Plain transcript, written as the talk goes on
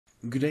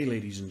Good day,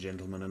 ladies and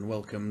gentlemen, and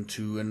welcome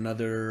to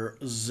another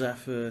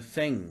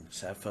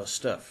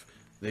ZaffaStuff.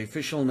 The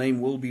official name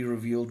will be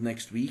revealed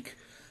next week.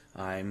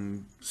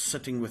 I'm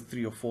sitting with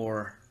 3 or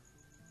 4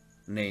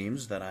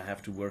 names that I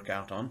have to work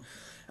out on.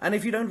 And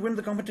if you don't win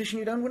the competition,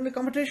 you don't win the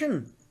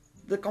competition.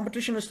 The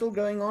competition is still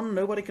going on.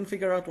 Nobody can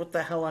figure out what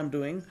the hell I'm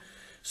doing.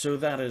 So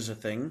that is a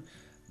thing.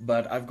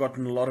 But I've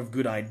gotten a lot of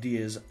good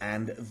ideas,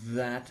 and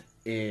that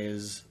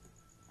is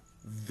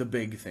the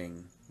big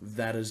thing.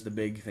 That is the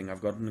big thing.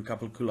 I've gotten a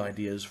couple of cool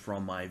ideas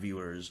from my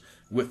viewers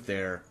with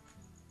their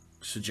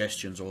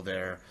suggestions or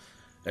their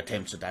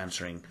attempts at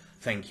answering.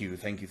 Thank you,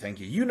 thank you, thank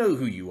you. You know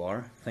who you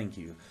are. Thank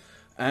you.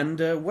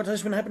 And what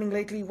has been happening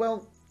lately?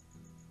 Well,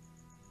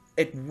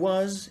 it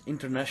was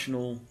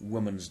International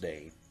Women's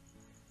Day.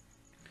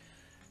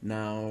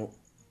 Now,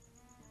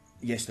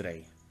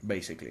 yesterday,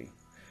 basically.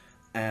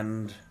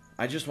 And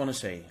I just want to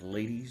say,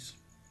 ladies,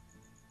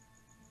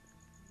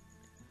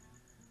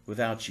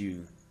 without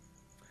you,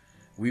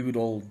 we would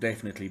all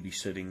definitely be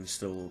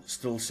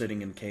still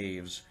sitting in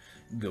caves,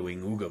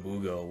 going ooga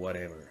booga or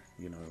whatever,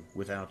 you know,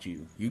 without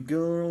you. You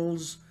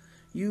girls,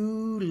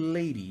 you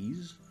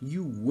ladies,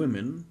 you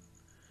women,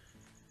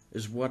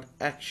 is what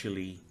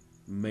actually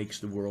makes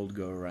the world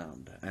go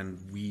around, and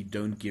we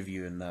don't give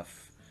you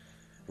enough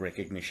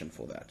recognition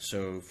for that.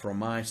 So from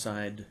my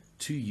side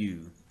to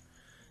you,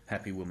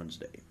 happy Women's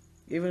Day.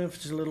 Even if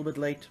it's a little bit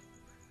late,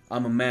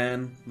 I'm a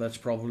man, that's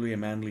probably a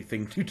manly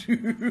thing to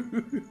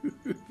do.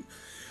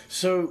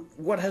 So,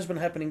 what has been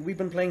happening? We've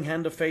been playing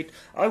Hand of Fate.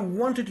 I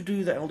wanted to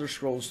do the Elder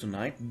Scrolls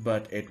tonight,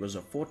 but it was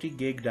a 40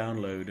 gig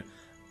download,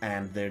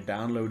 and their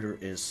downloader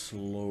is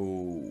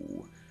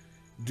slow.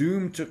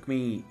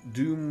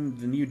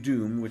 The new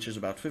Doom, which is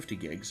about 50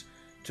 gigs,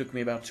 took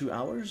me about 2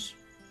 hours.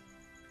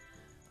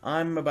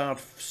 I'm about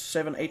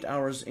 7-8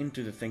 hours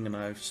into the thing, and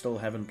I still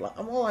haven't...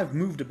 Well, I've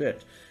moved a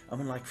bit. I'm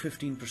on like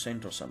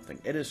 15% or something.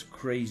 It is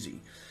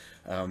crazy.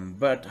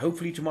 But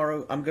hopefully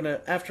tomorrow,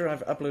 after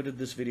I've uploaded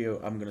this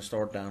video, I'm gonna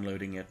start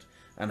downloading it,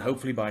 and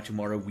hopefully by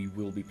tomorrow we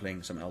will be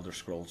playing some Elder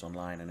Scrolls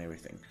Online and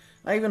everything.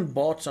 I even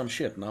bought some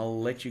shit, and I'll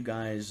let you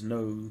guys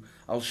know.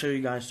 I'll show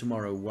you guys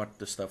tomorrow what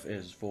the stuff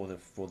is for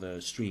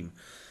the stream.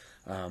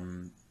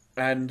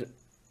 But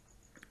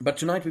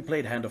tonight we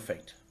played Hand of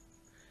Fate,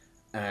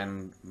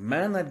 and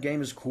man, that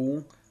game is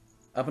cool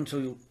up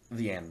until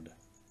the end.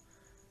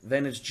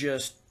 Then it's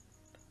just,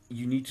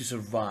 you need to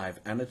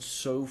survive, and it's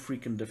so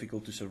freaking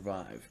difficult to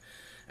survive.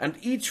 And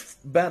each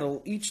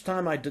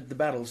time I did the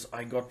battles,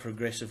 I got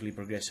progressively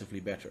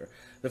better.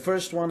 The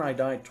first one, I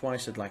died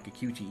twice at like a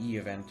QTE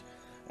event,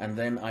 and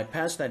then I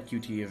passed that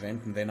QTE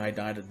event, and then I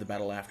died at the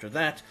battle after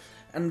that,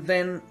 and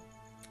then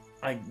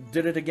I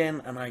did it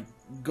again, and I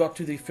got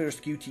to the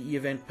first QTE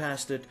event,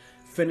 passed it,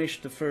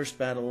 finished the first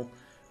battle.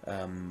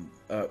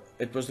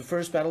 It was the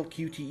first battle,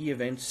 QTE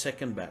event,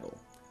 second battle.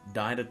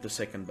 Died at the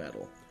second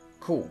battle.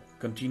 Cool.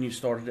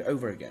 Started it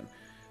over again.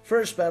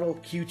 First battle,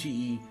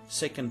 QTE.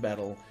 Second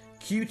battle,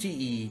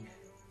 QTE.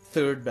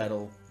 Third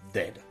battle,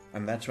 dead.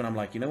 And that's when I'm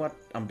like, you know what?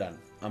 I'm done.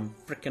 I'm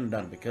freaking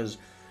done. Because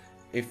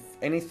if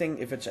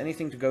it's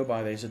anything to go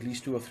by, there's at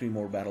least 2 or 3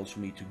 more battles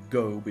for me to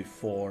go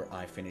before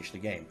I finish the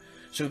game.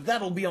 So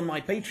that'll be on my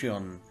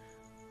Patreon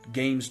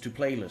games to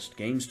playlist,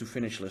 games to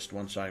finish list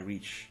once I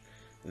reach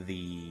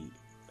the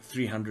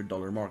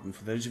 $300 mark. And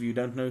for those of you who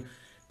don't know,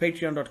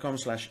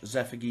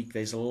 patreon.com/ZaffaGeek.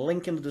 There's a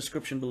link in the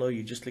description below.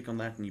 You just click on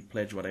that and you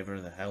pledge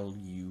whatever the hell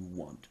you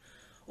want.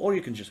 Or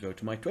you can just go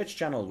to my Twitch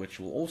channel, which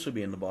will also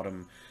be in the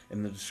bottom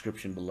in the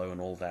description below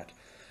and all that.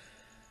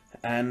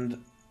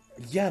 And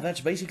yeah, that's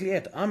basically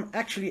it.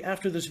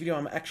 After this video,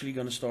 I'm actually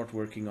going to start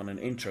working on an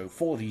intro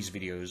for these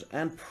videos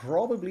and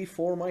probably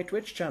for my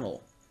Twitch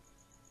channel.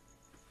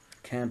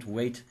 Can't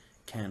wait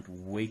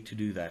to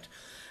do that.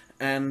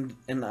 And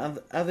in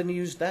other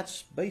news,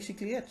 that's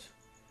basically it.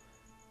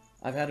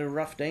 I've had a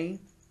rough day,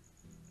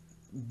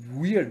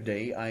 weird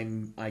day.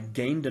 I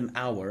gained an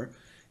hour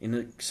in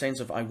the sense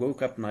of I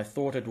woke up and I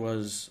thought it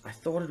was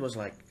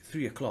like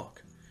 3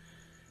 o'clock,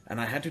 and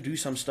I had to do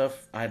some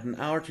stuff. I had an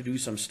hour to do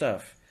some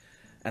stuff,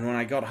 and when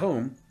I got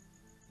home,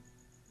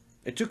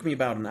 it took me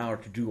about an hour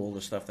to do all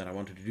the stuff that I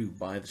wanted to do,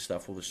 buy the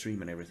stuff for the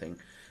stream and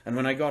everything. And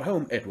when I got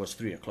home, it was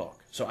 3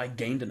 o'clock. So I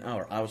gained an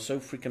hour. I was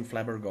so freaking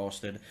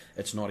flabbergasted,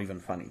 it's not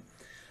even funny.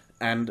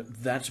 And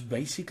that's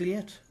basically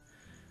it.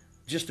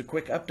 Just a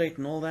quick update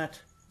and all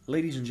that.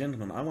 Ladies and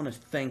gentlemen, I want to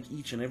thank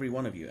each and every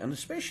one of you, and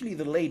especially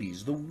the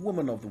ladies, the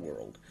women of the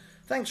world.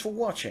 Thanks for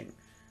watching.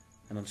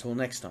 And until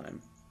next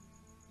time,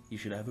 you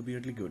should have a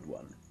beardly good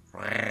one.